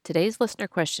Today's listener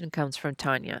question comes from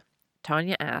Tanya.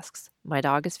 Tanya asks, "My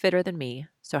dog is fitter than me,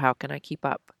 so how can I keep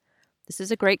up?" This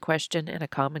is a great question and a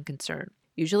common concern.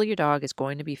 Usually your dog is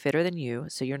going to be fitter than you,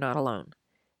 so you're not alone.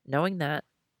 Knowing that,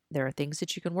 there are things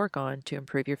that you can work on to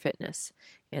improve your fitness,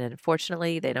 and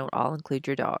unfortunately, they don't all include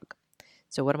your dog.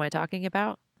 So what am I talking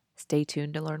about? Stay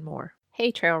tuned to learn more.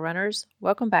 Hey trail runners,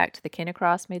 welcome back to the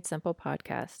Canicross Made Simple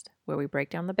podcast, where we break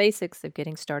down the basics of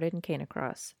getting started in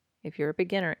Canicross. If you're a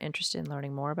beginner interested in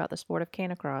learning more about the sport of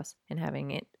Canicross and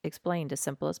having it explained as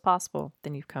simple as possible,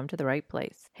 then you've come to the right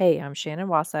place. Hey, I'm Shannon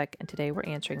Wasak, and today we're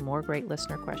answering more great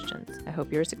listener questions. I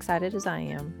hope you're as excited as I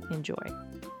am. Enjoy.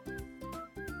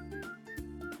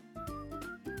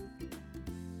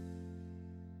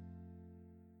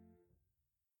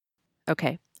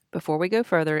 Okay, before we go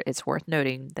further, it's worth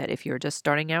noting that if you're just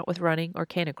starting out with running or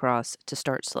Canicross, to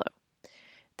start slow.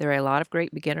 There are a lot of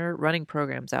great beginner running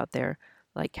programs out there,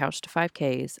 like Couch to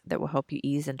 5Ks, that will help you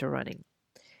ease into running.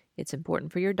 It's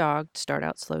important for your dog to start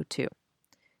out slow too.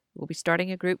 We'll be starting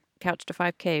a group Couch to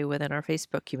 5K within our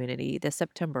Facebook community this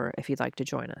September if you'd like to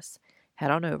join us.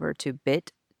 Head on over to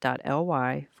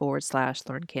bit.ly/learn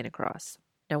Canicross.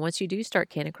 Now, once you do start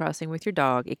canicrossing with your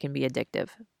dog, it can be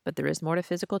addictive, but there is more to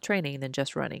physical training than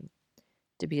just running.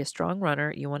 To be a strong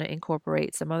runner, you want to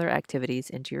incorporate some other activities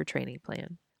into your training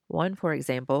plan. One, for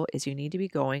example, is you need to be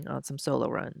going on some solo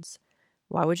runs.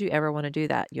 Why would you ever want to do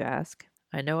that, you ask?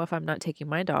 I know if I'm not taking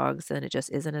my dogs, then it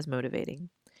just isn't as motivating.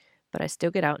 But I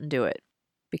still get out and do it.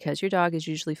 Because your dog is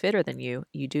usually fitter than you,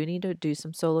 you do need to do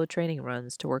some solo training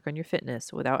runs to work on your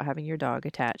fitness without having your dog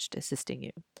attached assisting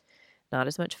you. Not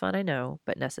as much fun, I know,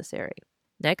 but necessary.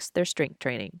 Next, there's strength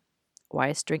training. Why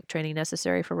is strength training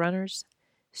necessary for runners?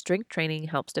 Strength training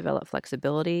helps develop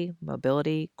flexibility,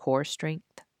 mobility, core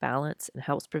strength, balance, and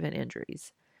helps prevent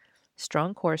injuries.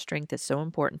 Strong core strength is so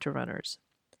important to runners.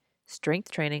 Strength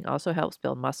training also helps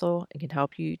build muscle and can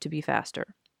help you to be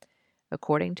faster.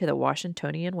 According to the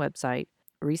Washingtonian website,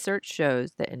 research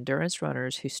shows that endurance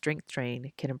runners who strength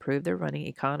train can improve their running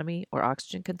economy or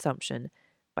oxygen consumption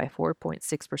by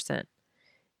 4.6%.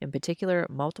 In particular,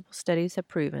 multiple studies have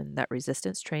proven that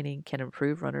resistance training can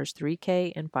improve runners'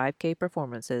 3K and 5K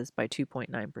performances by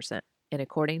 2.9%. And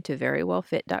according to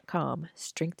verywellfit.com,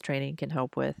 strength training can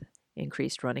help with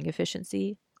increased running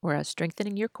efficiency, whereas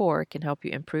strengthening your core can help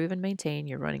you improve and maintain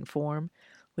your running form,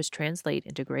 which translate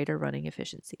into greater running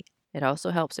efficiency. It also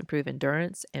helps improve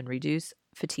endurance and reduce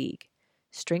fatigue.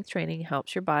 Strength training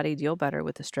helps your body deal better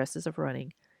with the stresses of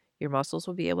running. Your muscles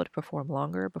will be able to perform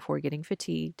longer before getting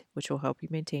fatigued, which will help you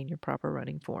maintain your proper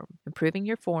running form. Improving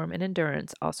your form and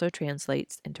endurance also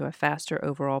translates into a faster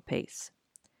overall pace.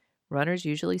 Runners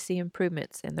usually see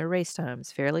improvements in their race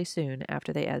times fairly soon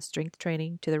after they add strength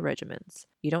training to their regimens.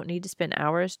 You don't need to spend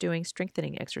hours doing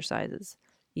strengthening exercises.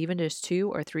 Even just 2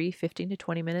 or 3 15 to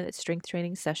 20 minute strength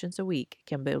training sessions a week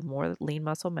can build more lean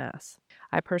muscle mass.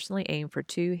 I personally aim for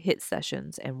 2 HIIT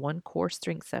sessions and 1 core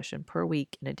strength session per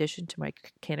week in addition to my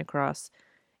canicross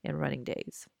and running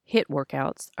days. HIIT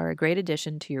workouts are a great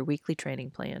addition to your weekly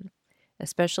training plan,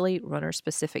 especially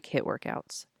runner-specific HIIT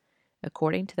workouts.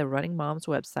 According to the Running Moms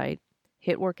website,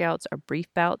 HIIT workouts are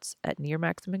brief bouts at near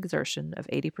maximum exertion of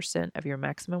 80% of your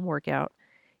maximum workout,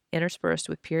 interspersed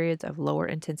with periods of lower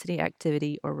intensity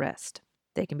activity or rest.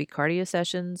 They can be cardio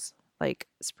sessions like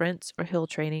sprints or hill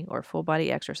training or full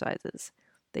body exercises.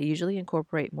 They usually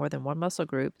incorporate more than one muscle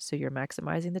group, so you're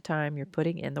maximizing the time you're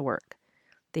putting in the work.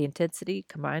 The intensity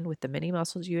combined with the many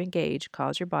muscles you engage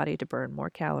cause your body to burn more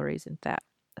calories and fat,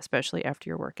 especially after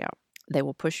your workout. They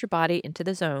will push your body into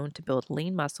the zone to build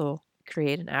lean muscle,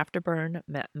 create an afterburn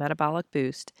metabolic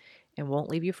boost, and won't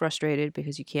leave you frustrated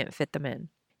because you can't fit them in.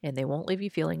 And they won't leave you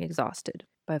feeling exhausted.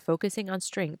 By focusing on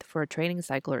strength for a training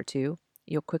cycle or two,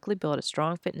 you'll quickly build a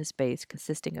strong fitness base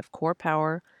consisting of core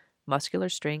power, muscular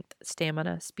strength,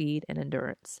 stamina, speed, and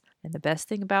endurance. And the best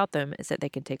thing about them is that they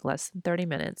can take less than 30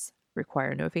 minutes,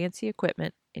 require no fancy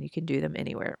equipment, and you can do them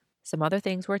anywhere. Some other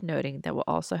things worth noting that will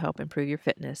also help improve your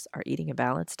fitness are eating a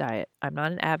balanced diet. I'm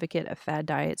not an advocate of fad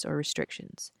diets or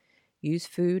restrictions. Use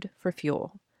food for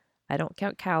fuel. I don't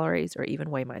count calories or even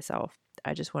weigh myself.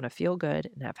 I just want to feel good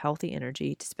and have healthy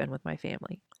energy to spend with my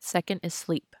family. Second is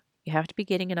sleep. You have to be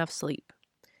getting enough sleep.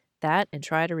 That and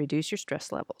try to reduce your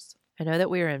stress levels. I know that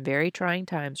we are in very trying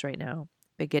times right now,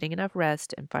 but getting enough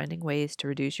rest and finding ways to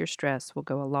reduce your stress will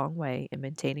go a long way in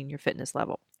maintaining your fitness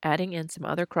level. Adding in some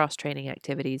other cross-training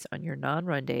activities on your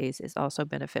non-run days is also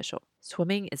beneficial.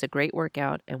 Swimming is a great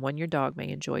workout and one your dog may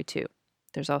enjoy too.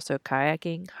 There's also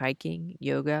kayaking, hiking,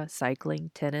 yoga,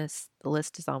 cycling, tennis. The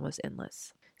list is almost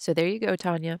endless. So there you go,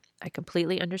 Tanya. I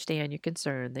completely understand your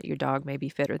concern that your dog may be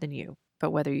fitter than you.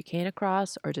 But whether you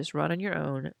canicross or just run on your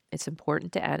own, it's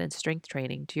important to add in strength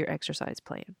training to your exercise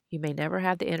plan. You may never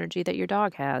have the energy that your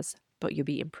dog has, but you'll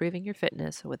be improving your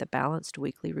fitness with a balanced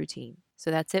weekly routine.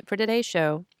 So that's it for today's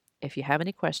show. If you have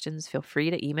any questions, feel free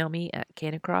to email me at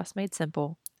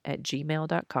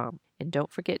canicrossmadesimple@gmail.com. And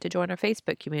don't forget to join our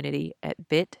Facebook community at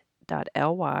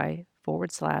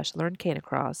bit.ly/learn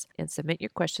canicross and submit your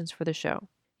questions for the show.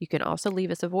 You can also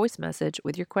leave us a voice message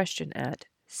with your question at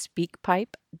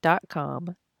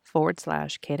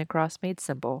speakpipe.com/canicross made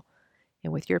simple.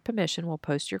 And with your permission, we'll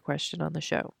post your question on the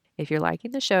show. If you're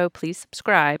liking the show, please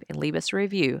subscribe and leave us a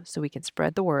review so we can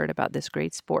spread the word about this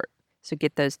great sport. So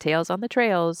get those tails on the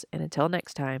trails, and until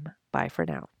next time, bye for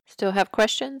now. Still have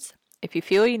questions? If you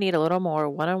feel you need a little more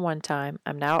one-on-one time,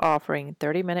 I'm now offering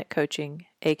 30-minute coaching,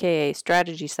 aka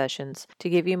strategy sessions, to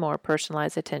give you more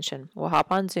personalized attention. We'll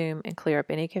hop on Zoom and clear up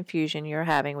any confusion you're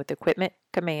having with equipment,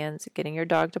 commands, getting your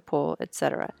dog to pull,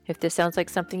 etc. If this sounds like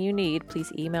something you need,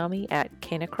 please email me at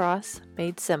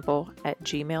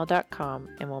canicrossmadesimple@gmail.com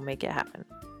and we'll make it happen.